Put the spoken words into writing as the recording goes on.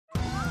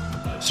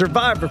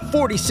Survivor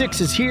 46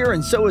 is here,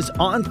 and so is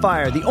On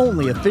Fire, the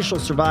only official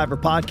Survivor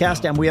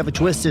podcast, and we have a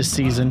twist this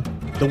season.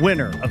 The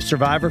winner of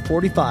Survivor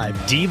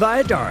 45, Dee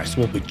Valladares,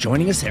 will be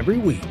joining us every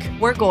week.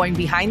 We're going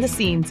behind the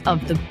scenes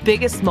of the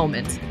biggest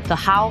moments, the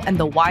how and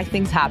the why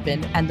things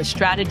happen, and the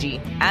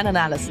strategy and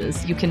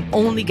analysis you can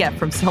only get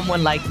from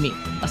someone like me,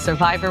 a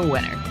Survivor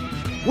winner.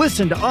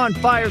 Listen to On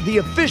Fire, the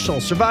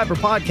official Survivor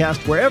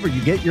podcast, wherever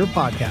you get your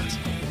podcasts.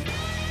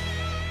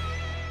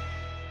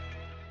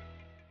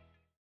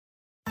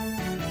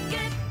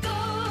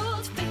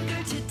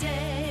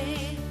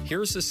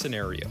 Here's the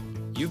scenario.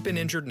 You've been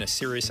injured in a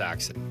serious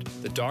accident.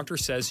 The doctor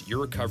says your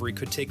recovery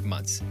could take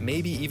months,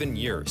 maybe even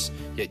years,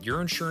 yet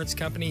your insurance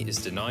company is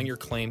denying your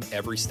claim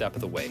every step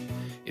of the way.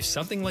 If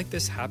something like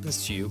this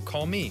happens to you,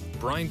 call me,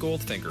 Brian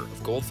Goldfinger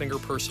of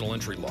Goldfinger Personal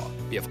Injury Law.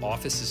 We have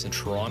offices in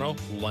Toronto,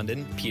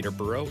 London,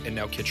 Peterborough, and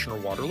now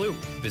Kitchener-Waterloo.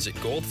 Visit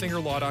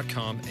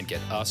goldfingerlaw.com and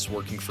get us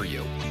working for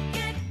you.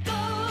 Get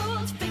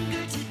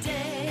Goldfinger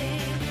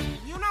today.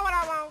 You know what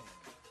I want?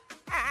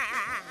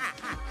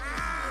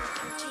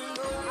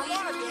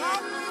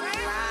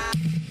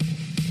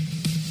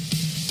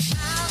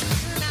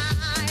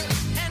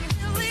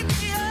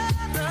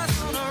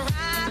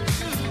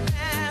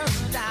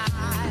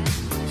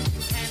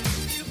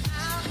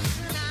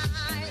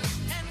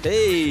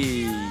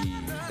 Hey,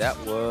 that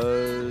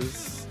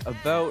was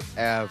about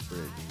average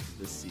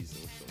this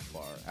season so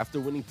far. After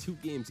winning 2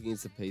 games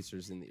against the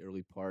Pacers in the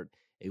early part,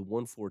 a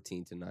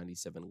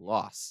 114-97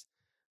 loss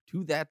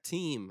to that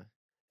team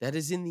that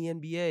is in the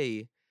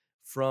NBA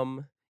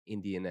from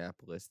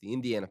Indianapolis. The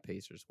Indiana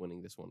Pacers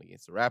winning this one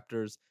against the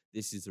Raptors.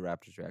 This is the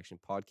Raptors Reaction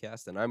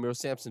Podcast, and I'm your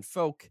Samson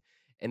Folk.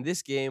 And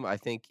this game, I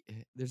think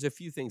there's a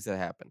few things that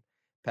happened.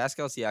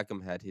 Pascal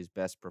Siakam had his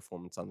best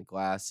performance on the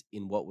glass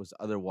in what was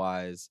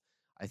otherwise,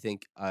 I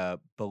think, a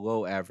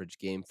below average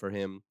game for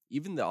him.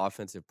 Even the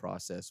offensive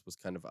process was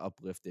kind of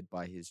uplifted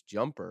by his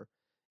jumper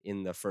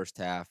in the first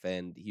half,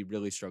 and he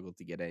really struggled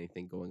to get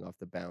anything going off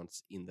the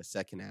bounce in the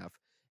second half.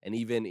 And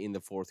even in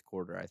the fourth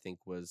quarter, I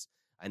think was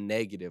a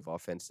negative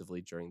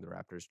offensively during the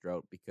Raptors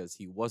drought because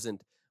he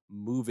wasn't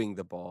moving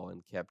the ball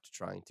and kept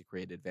trying to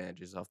create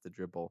advantages off the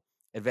dribble.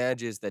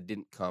 Advantages that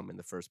didn't come in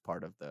the first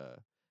part of the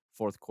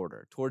fourth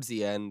quarter. Towards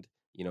the end,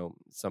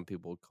 some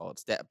people would call it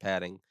stat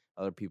padding.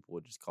 Other people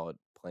would just call it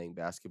playing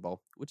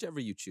basketball, whichever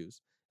you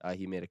choose.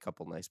 He made a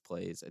couple nice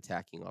plays,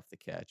 attacking off the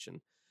catch,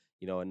 and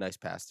a nice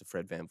pass to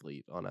Fred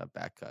VanVleet on a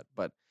back cut.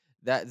 But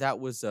that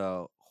was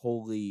a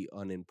wholly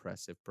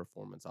unimpressive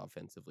performance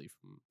offensively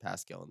from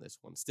Pascal in this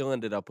one. Still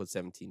ended up with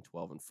 17,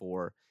 12, and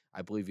 4.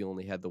 I believe he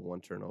only had the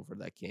one turnover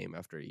that game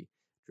after he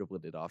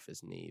dribbled it off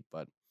his knee.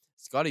 But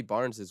Scotty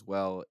Barnes as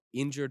well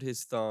injured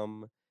his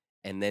thumb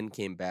and then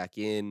came back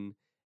in.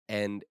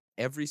 And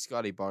every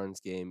Scotty Barnes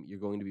game, you're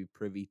going to be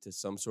privy to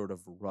some sort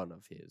of run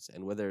of his.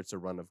 And whether it's a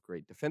run of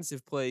great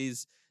defensive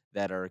plays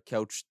that are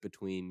couched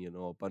between,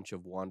 a bunch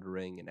of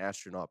wandering and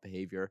astronaut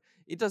behavior,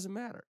 it doesn't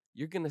matter.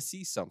 You're going to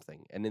see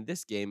something. And in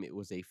this game, it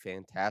was a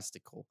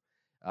fantastical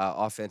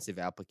offensive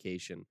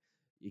application.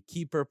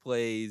 Keeper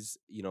plays,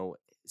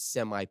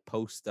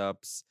 semi-post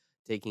ups,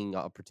 taking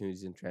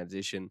opportunities in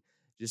transition,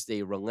 just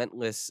a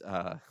relentless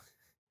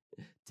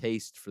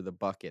taste for the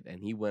bucket, and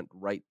he went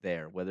right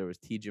there, whether it was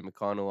TJ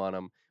McConnell on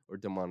him or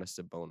Domantas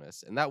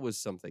Sabonis, and that was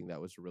something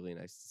that was really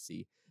nice to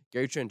see.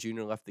 Gary Trent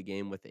Jr. left the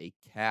game with a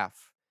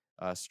calf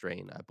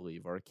strain, I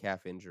believe, or a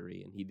calf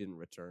injury, and he didn't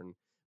return,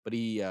 but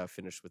he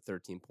finished with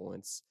 13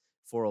 points,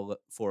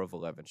 4 of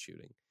 11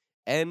 shooting,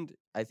 and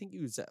I think he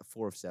was at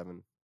 4 of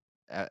 7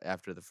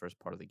 after the first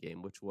part of the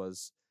game, which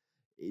was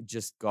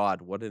just,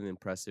 God, what an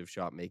impressive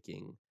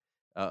shot-making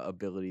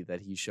ability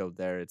that he showed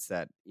there. It's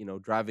that,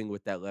 driving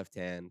with that left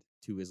hand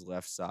to his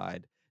left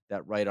side,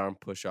 that right arm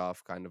push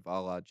off, kind of a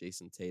la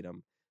Jason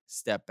Tatum,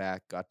 step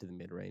back, got to the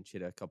mid-range,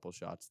 hit a couple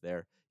shots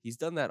there. He's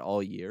done that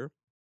all year,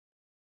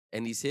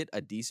 and he's hit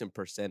a decent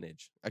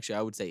percentage. Actually,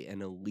 I would say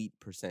an elite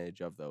percentage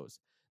of those.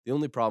 The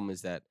only problem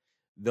is that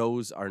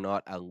those are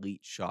not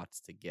elite shots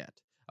to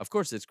get. Of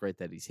course, it's great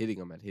that he's hitting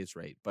them at his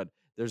rate, but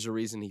there's a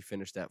reason he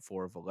finished at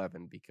 4 of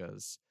 11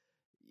 because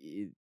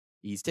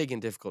he's taking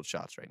difficult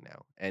shots right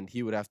now, and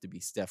he would have to be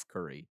Steph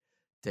Curry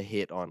to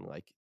hit on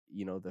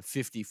the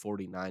 50,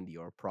 40, 90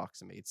 or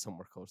approximate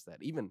somewhere close to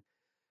that. Even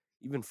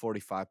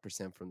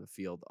 45% from the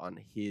field on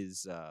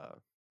his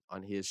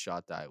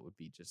shot diet would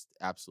be just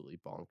absolutely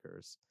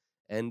bonkers.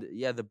 And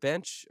yeah, the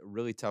bench,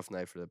 really tough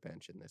night for the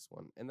bench in this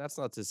one. And that's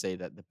not to say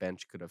that the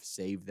bench could have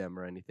saved them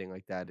or anything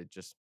like that.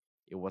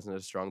 It wasn't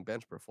a strong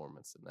bench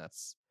performance, and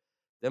that's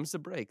them's the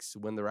breaks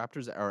when the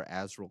Raptors are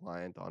as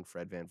reliant on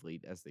Fred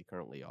VanVleet as they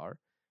currently are.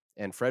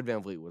 And Fred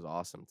VanVleet was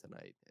awesome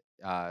tonight.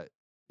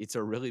 It's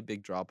a really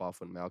big drop-off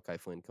when Malachi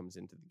Flynn comes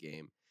into the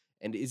game.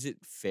 And is it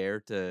fair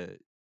to,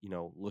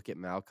 look at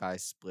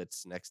Malachi's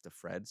splits next to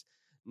Fred's?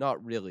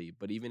 Not really,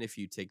 but even if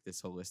you take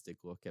this holistic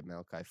look at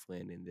Malachi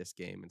Flynn in this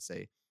game and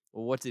say,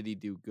 well, what did he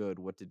do good?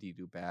 What did he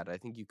do bad? I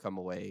think you come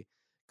away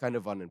kind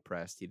of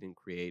unimpressed. He didn't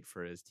create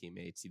for his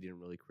teammates. He didn't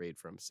really create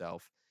for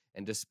himself.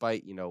 And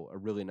despite, a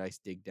really nice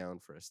dig down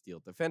for a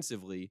steal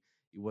defensively,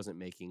 he wasn't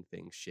making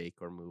things shake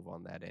or move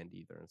on that end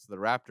either. And so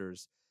the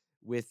Raptors,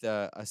 with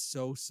a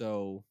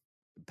so-so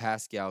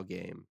Pascal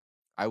game,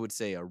 I would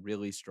say a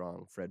really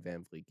strong Fred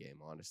VanVleet game,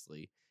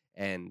 honestly,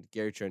 and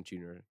Gary Trent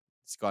Jr.,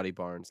 Scotty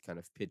Barnes kind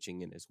of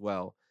pitching in as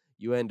well,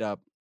 you end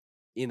up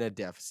in a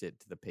deficit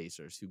to the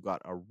Pacers, who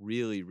got a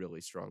really, really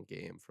strong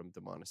game from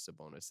Domantas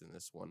Sabonis in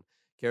this one.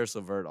 Karis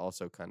LeVert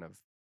also kind of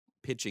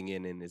pitching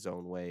in his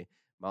own way.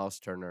 Miles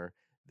Turner,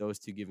 those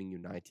two giving you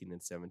 19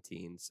 and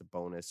 17.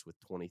 Sabonis with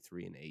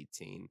 23 and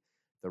 18.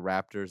 The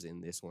Raptors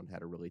in this one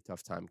had a really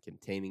tough time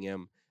containing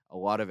him. A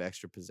lot of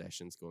extra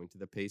possessions going to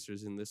the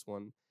Pacers in this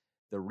one.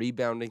 The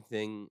rebounding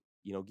thing,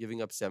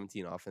 giving up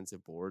 17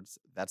 offensive boards,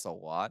 that's a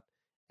lot.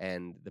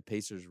 And the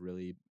Pacers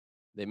really,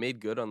 they made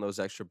good on those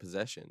extra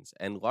possessions,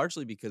 and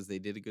largely because they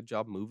did a good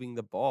job moving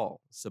the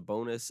ball.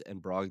 Sabonis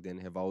and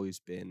Brogdon have always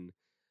been,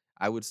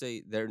 I would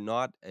say, they're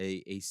not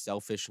a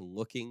selfish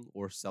looking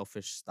or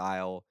selfish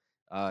style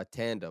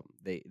tandem.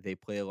 They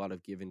play a lot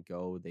of give and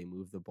go. They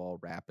move the ball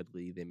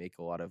rapidly. They make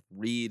a lot of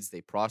reads.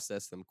 They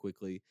process them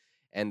quickly,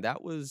 and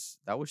that was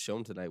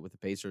shown tonight with the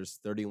Pacers.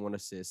 31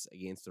 assists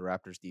against the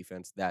Raptors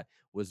defense that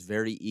was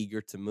very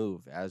eager to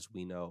move, as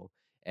we know.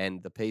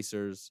 And the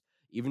Pacers,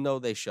 even though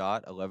they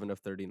shot 11 of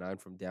 39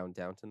 from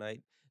downtown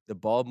tonight, the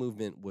ball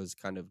movement was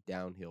kind of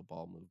downhill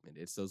ball movement.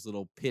 It's those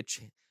little pitch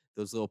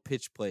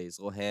plays,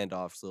 little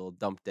handoffs, little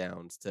dump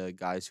downs to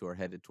guys who are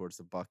headed towards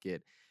the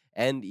bucket,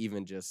 and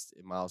even just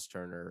Miles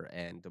Turner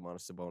and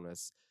Domantas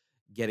Sabonis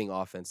getting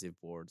offensive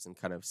boards and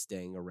kind of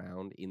staying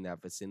around in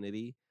that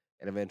vicinity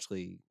and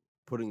eventually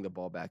putting the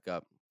ball back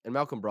up. And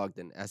Malcolm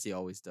Brogdon, as he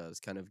always does,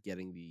 kind of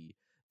getting the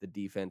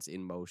defense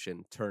in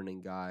motion,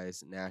 turning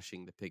guys,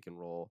 gnashing the pick and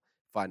roll,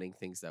 finding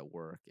things that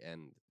work.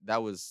 And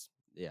that was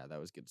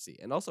good to see.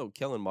 And also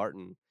Kellen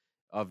Martin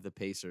of the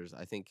Pacers,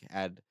 I think,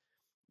 had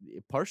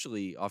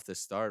partially off the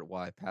start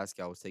why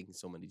Pascal was taking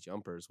so many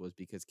jumpers was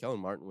because Kellen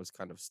Martin was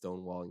kind of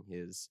stonewalling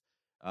his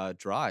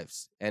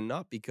drives. And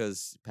not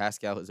because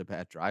Pascal is a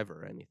bad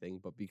driver or anything,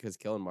 but because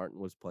Kellen Martin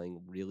was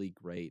playing really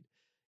great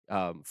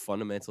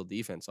fundamental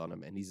defense on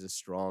him. And he's a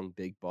strong,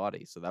 big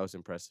body. So that was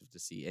impressive to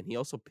see. And he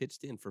also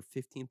pitched in for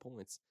 15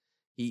 points.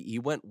 He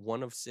went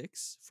 1 of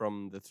 6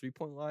 from the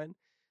 3-point line,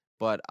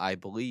 but I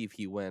believe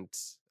he went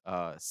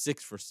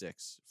 6 for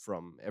 6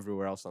 from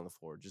everywhere else on the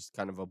floor, just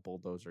kind of a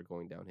bulldozer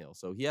going downhill.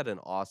 So he had an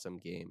awesome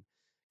game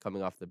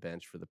coming off the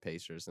bench for the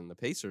Pacers. And the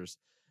Pacers,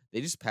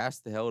 they just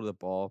passed the hell out of the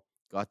ball,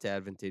 got to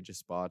advantageous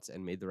spots,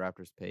 and made the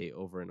Raptors pay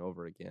over and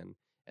over again.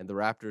 And the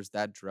Raptors,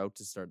 that drought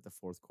to start the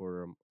fourth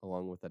quarter,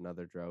 along with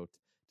another drought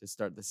to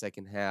start the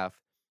second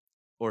half,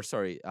 or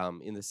sorry,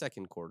 in the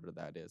second quarter,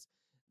 that is.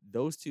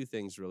 Those two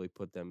things really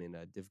put them in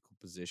a difficult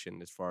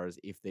position as far as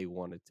if they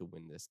wanted to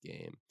win this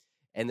game.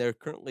 And they're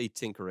currently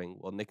tinkering.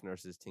 Well, Nick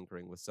Nurse is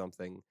tinkering with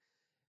something.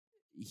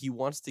 He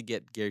wants to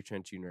get Gary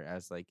Trent Jr.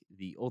 as like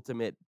the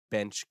ultimate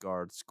bench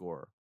guard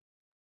scorer.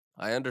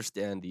 I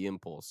understand the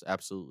impulse,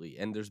 absolutely.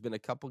 And there's been a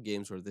couple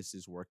games where this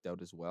has worked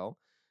out as well.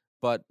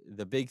 But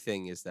the big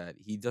thing is that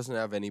he doesn't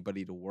have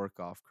anybody to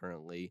work off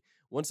currently.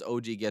 Once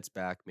OG gets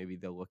back, maybe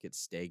they'll look at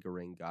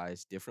staggering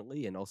guys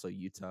differently. And also,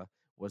 Utah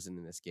wasn't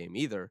in this game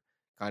either.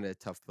 Kind of a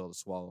tough pill to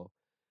swallow.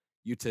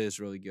 Utah is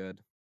really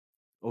good.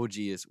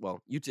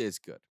 Utah is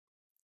good.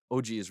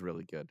 OG is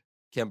really good.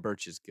 Kem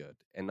Birch is good.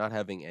 And not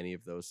having any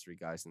of those three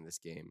guys in this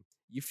game,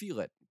 you feel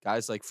it.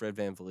 Guys like Fred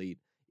VanVleet,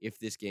 if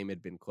this game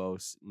had been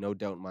close, no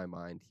doubt in my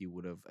mind, he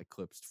would have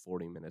eclipsed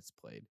 40 minutes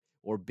played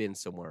or been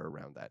somewhere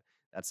around that.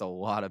 That's a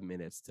lot of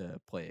minutes to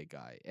play a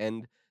guy.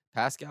 And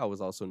Pascal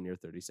was also near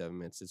 37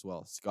 minutes as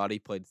well. Scotty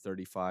played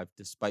 35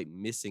 despite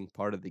missing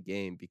part of the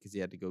game because he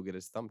had to go get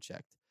his thumb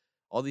checked.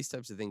 All these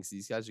types of things,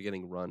 these guys are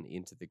getting run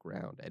into the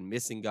ground. And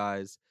missing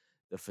guys,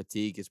 the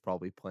fatigue is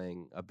probably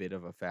playing a bit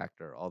of a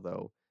factor.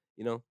 Although,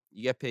 you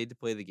get paid to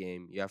play the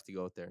game. You have to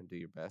go out there and do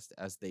your best,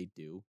 as they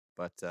do.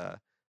 But the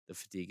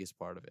fatigue is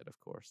part of it, of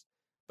course.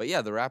 But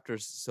yeah, the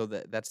Raptors, so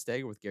that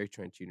stagger with Gary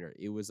Trent Jr.,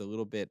 it was a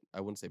little bit,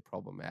 I wouldn't say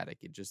problematic.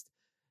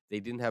 They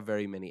didn't have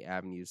very many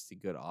avenues to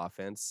good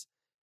offense,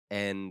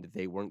 and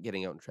they weren't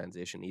getting out in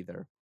transition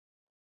either.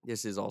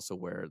 This is also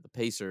where the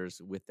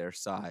Pacers, with their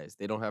size,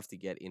 they don't have to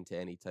get into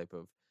any type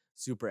of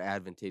super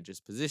advantageous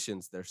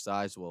positions. Their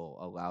size will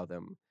allow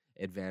them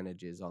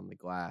advantages on the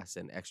glass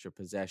and extra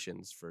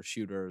possessions for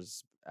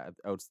shooters at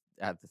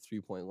the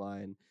 3-point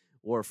line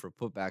or for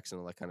putbacks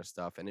and all that kind of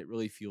stuff. And it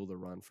really fueled a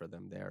run for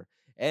them there.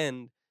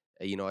 And,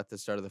 at the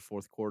start of the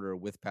fourth quarter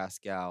with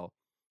Pascal,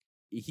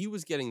 he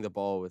was getting the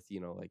ball with,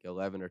 like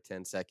 11 or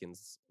 10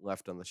 seconds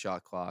left on the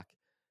shot clock.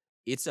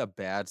 It's a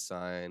bad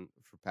sign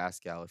for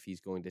Pascal if he's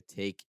going to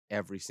take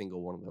every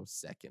single one of those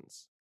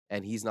seconds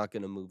and he's not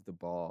going to move the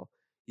ball.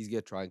 He's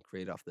going to try and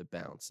create off the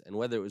bounce. And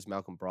whether it was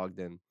Malcolm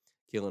Brogdon,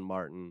 Keelan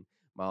Martin,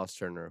 Miles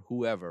Turner,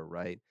 whoever,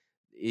 right?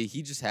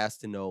 He just has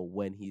to know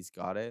when he's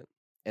got it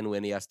and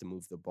when he has to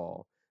move the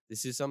ball.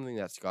 This is something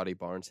that Scotty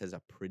Barnes has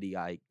a pretty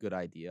good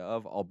idea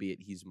of,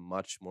 albeit he's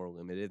much more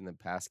limited than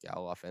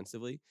Pascal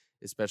offensively,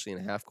 especially in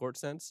a half-court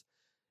sense.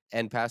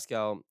 And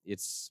Pascal,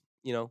 it's,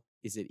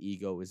 Is it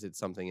ego? Is it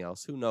something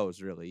else? Who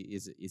knows, really?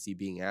 Is he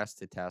being asked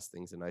to task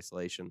things in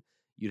isolation?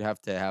 You'd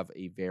have to have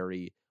a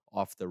very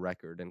off the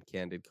record and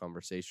candid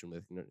conversation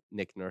with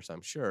Nick Nurse,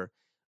 I'm sure,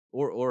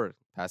 or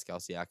Pascal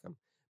Siakam.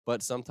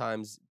 But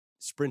sometimes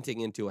sprinting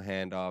into a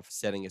handoff,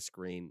 setting a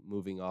screen,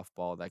 moving off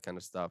ball, that kind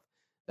of stuff,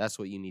 that's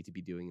what you need to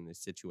be doing in these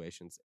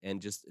situations,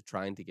 and just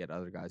trying to get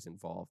other guys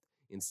involved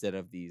instead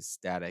of these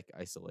static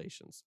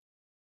isolations.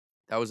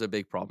 That was a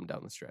big problem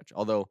down the stretch.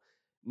 Although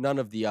none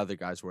of the other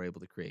guys were able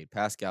to create.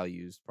 Pascal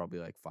used probably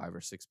like 5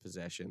 or 6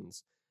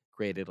 possessions,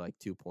 created like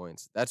 2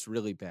 points. That's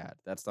really bad.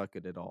 That's not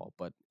good at all.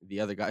 But the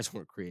other guys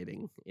weren't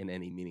creating in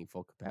any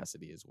meaningful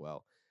capacity as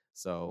well.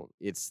 So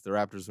it's the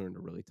Raptors were in a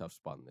really tough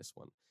spot in this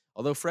one.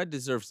 Although Fred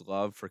deserves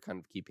love for kind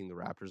of keeping the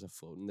Raptors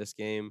afloat in this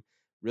game,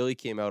 really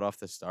came out off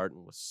the start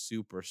and was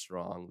super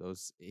strong.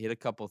 Those hit a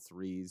couple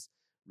threes,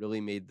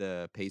 really made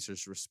the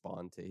Pacers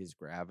respond to his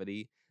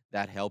gravity.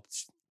 That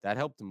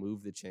helped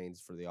move the chains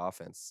for the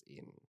offense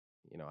in,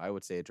 I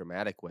would say a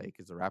dramatic way,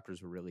 because the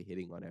Raptors were really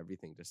hitting on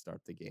everything to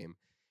start the game.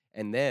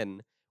 And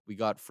then we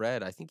got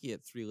Fred. I think he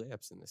had 3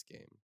 layups in this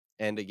game.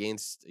 And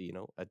against,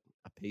 a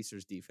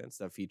Pacers defense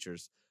that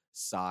features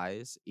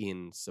size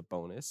in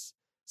Sabonis,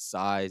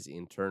 size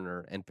in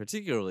Turner, and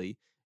particularly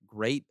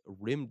great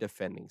rim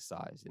defending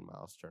size in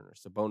Miles Turner.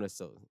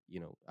 Sabonis,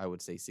 I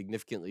would say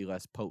significantly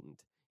less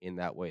potent in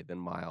that way than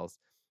Miles.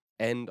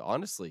 And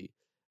honestly,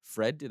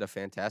 Fred did a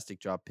fantastic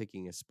job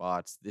picking his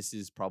spots. This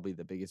is probably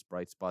the biggest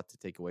bright spot to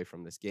take away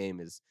from this game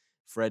is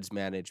Fred's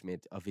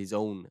management of his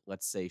own,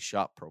 let's say,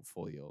 shot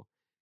portfolio.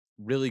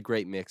 Really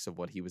great mix of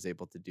what he was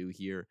able to do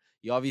here.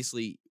 He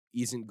obviously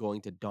isn't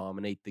going to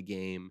dominate the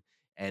game,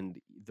 and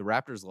the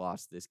Raptors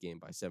lost this game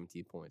by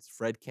 17 points.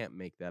 Fred can't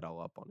make that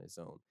all up on his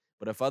own.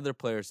 But if other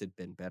players had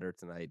been better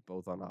tonight,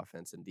 both on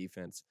offense and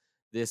defense,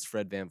 this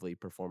Fred VanVleet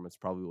performance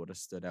probably would have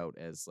stood out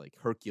as like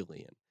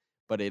Herculean.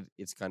 But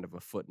it's kind of a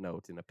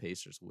footnote in a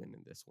Pacers win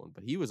in this one.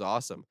 But he was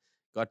awesome.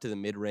 Got to the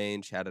mid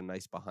range, had a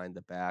nice behind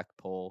the back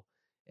pull,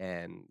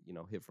 and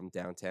hit from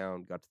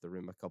downtown. Got to the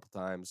rim a couple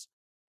times.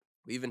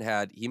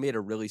 He made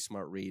a really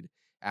smart read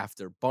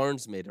after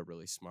Barnes made a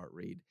really smart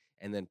read,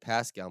 and then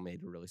Pascal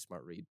made a really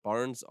smart read.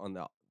 Barnes on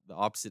the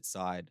opposite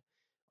side,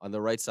 on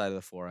the right side of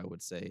the floor, I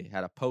would say,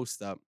 had a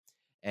post up,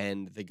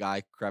 and the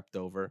guy crept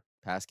over.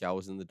 Pascal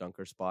was in the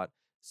dunker spot.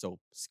 So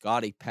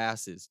Scotty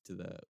passes to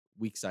the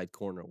weak side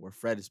corner where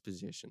Fred is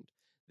positioned.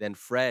 Then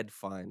Fred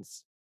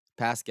finds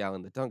Pascal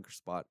in the dunker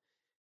spot,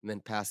 and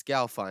then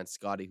Pascal finds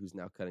Scotty, who's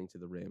now cutting to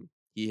the rim.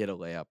 He hit a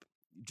layup.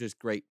 Just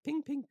great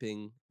ping, ping,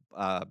 ping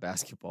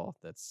basketball.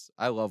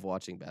 I love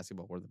watching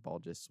basketball where the ball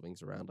just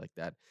swings around like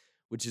that,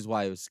 which is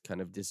why it was kind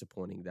of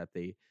disappointing that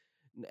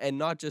and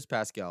not just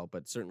Pascal,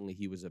 but certainly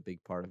he was a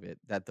big part of it,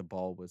 that the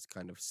ball was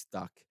kind of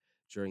stuck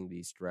during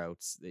these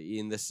droughts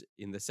in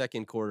the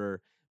second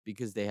quarter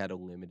because they had a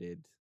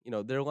limited,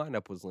 their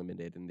lineup was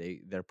limited, and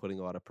they're putting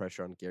a lot of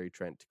pressure on Gary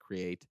Trent to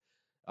create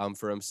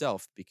for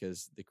himself,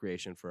 because the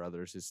creation for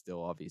others is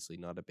still obviously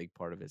not a big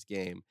part of his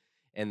game.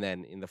 And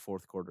then in the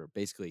fourth quarter,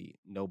 basically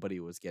nobody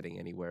was getting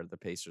anywhere. The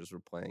Pacers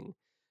were playing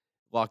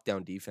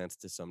lockdown defense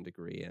to some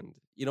degree. And,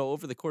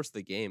 over the course of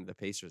the game, the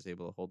Pacers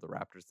able to hold the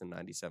Raptors to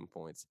 97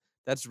 points.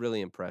 That's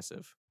really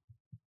impressive.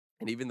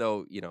 And even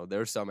though,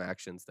 there are some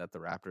actions that the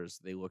Raptors,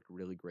 they looked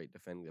really great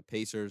defending the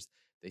Pacers.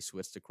 They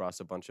switched across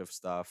a bunch of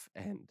stuff,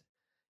 and,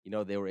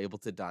 they were able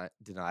to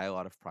deny a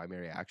lot of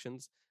primary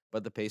actions.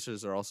 But the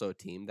Pacers are also a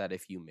team that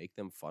if you make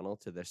them funnel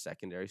to their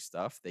secondary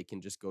stuff, they can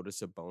just go to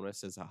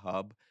Sabonis as a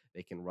hub.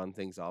 They can run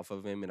things off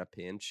of him in a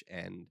pinch,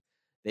 and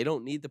they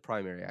don't need the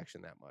primary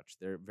action that much.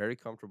 They're very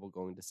comfortable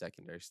going to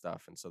secondary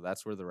stuff. And so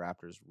that's where the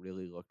Raptors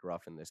really looked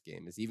rough in this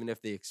game, is even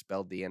if they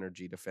expelled the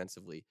energy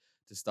defensively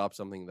to stop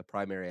something in the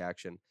primary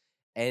action,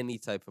 any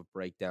type of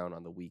breakdown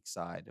on the weak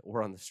side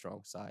or on the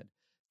strong side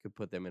could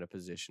put them in a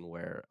position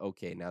where,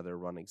 okay, now they're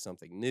running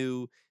something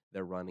new,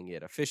 they're running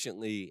it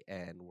efficiently,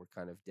 and we're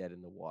kind of dead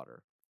in the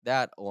water.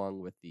 That, along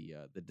with the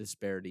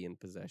disparity in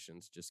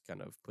possessions, just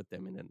kind of put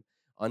them in an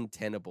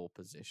untenable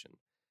position.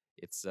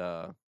 It's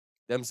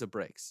them's the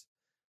breaks,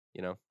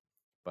 you know.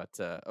 But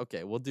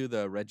okay, we'll do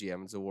the Reggie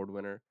Evans Award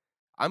winner.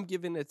 I'm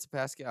giving it to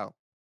Pascal.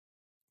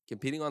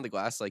 Competing on the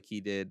glass like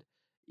he did,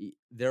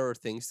 there are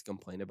things to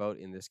complain about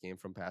in this game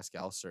from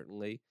Pascal,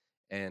 certainly.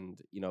 And,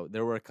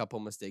 there were a couple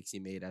mistakes he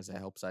made as a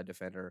help side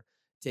defender,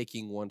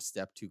 taking one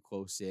step too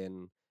close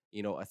in. A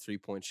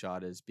 3-point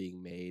shot is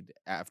being made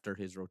after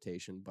his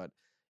rotation, but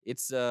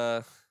it's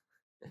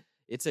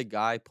it's a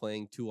guy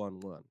playing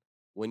 2-on-1.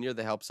 When you're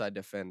the help side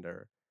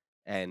defender,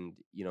 and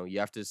you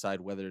have to decide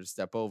whether to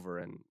step over,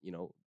 and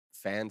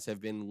fans have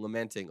been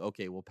lamenting,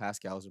 okay, well,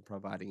 Pascal isn't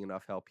providing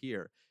enough help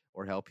here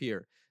or help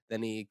here.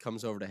 Then he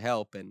comes over to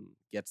help and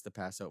gets the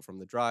pass out from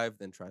the drive,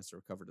 then tries to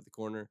recover to the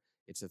corner.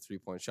 It's a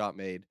 3-point shot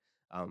made.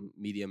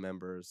 Media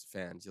members,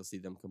 fans, you'll see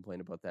them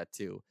complain about that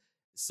too.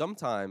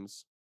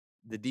 Sometimes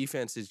the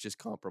defense is just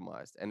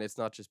compromised, and it's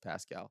not just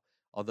Pascal,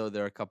 although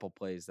there are a couple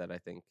plays that I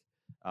think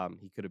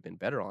he could have been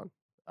better on,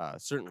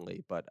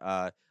 certainly. But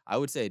I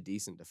would say a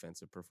decent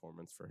defensive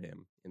performance for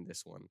him in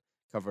this one,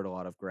 covered a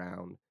lot of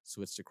ground,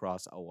 switched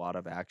across a lot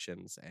of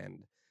actions,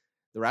 and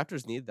the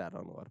Raptors need that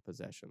on a lot of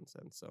possessions.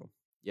 And so,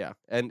 yeah,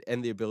 and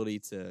the ability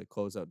to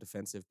close out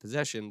defensive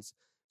possessions,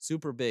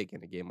 super big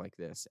in a game like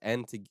this,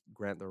 and to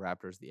grant the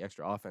Raptors the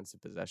extra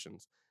offensive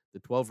possessions. The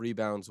 12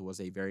 rebounds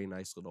was a very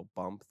nice little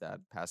bump that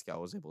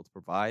Pascal was able to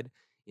provide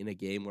in a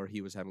game where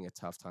he was having a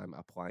tough time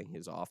applying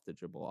his off the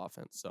dribble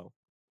offense. So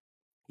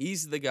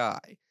he's the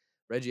guy.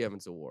 Reggie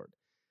Evans Award.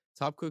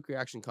 Top quick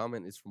reaction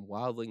comment is from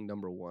Wildling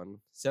number 1.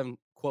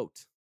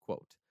 Quote,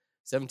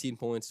 17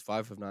 points,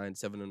 5 of 9,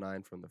 7 of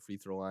 9 from the free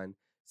throw line,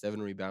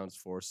 7 rebounds,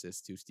 4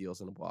 assists, 2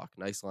 steals, and a block.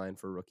 Nice line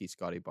for rookie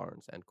Scotty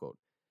Barnes, end quote.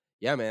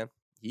 Yeah, man.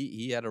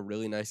 He had a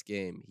really nice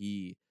game.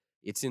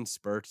 It's in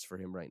spurts for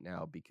him right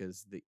now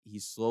because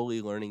he's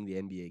slowly learning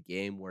the NBA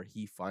game where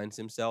he finds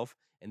himself,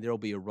 and there'll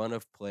be a run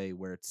of play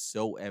where it's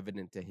so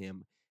evident to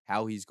him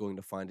how he's going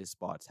to find his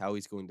spots, how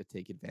he's going to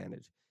take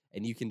advantage.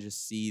 And you can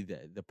just see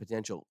the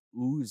potential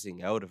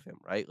oozing out of him,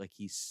 right? Like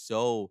he's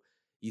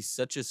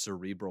such a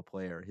cerebral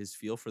player. His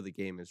feel for the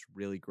game is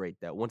really great.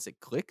 That once it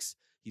clicks,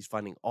 he's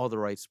finding all the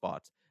right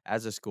spots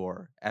as a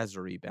scorer, as a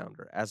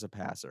rebounder, as a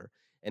passer.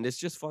 And it's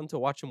just fun to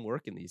watch him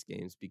work in these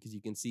games because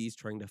you can see he's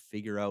trying to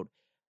figure out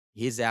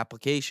his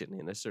application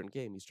in a certain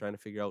game. He's trying to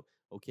figure out,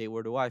 okay,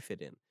 where do I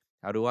fit in?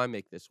 How do I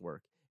make this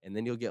work? And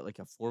then you'll get like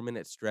a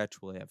 4-minute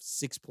stretch where they have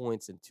 6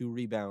 points and 2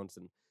 rebounds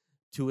and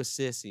 2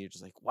 assists. And you're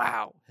just like,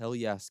 wow, hell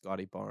yeah,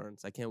 Scotty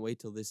Barnes. I can't wait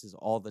till this is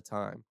all the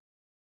time.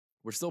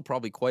 We're still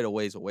probably quite a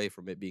ways away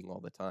from it being all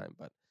the time,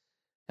 but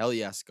hell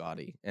yeah,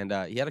 Scotty. And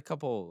he had a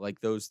couple,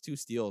 like those 2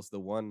 steals. The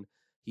one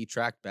he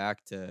tracked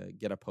back to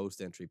get a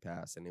post entry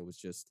pass, and it was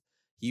just,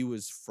 he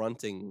was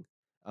fronting,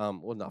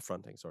 well, not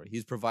fronting, sorry. He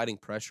was providing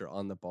pressure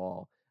on the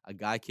ball. A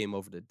guy came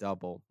over to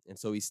double, and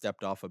so he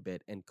stepped off a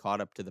bit and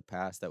caught up to the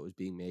pass that was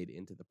being made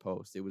into the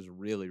post. It was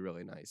really,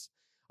 really nice.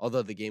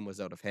 Although the game was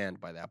out of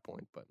hand by that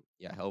point, but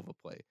yeah, hell of a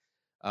play.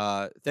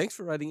 Thanks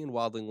for writing in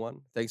Wildling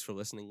One. Thanks for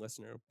listening,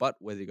 listener. But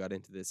whether you got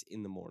into this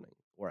in the morning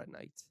or at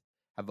night,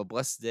 have a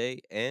blessed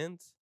day and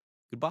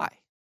goodbye.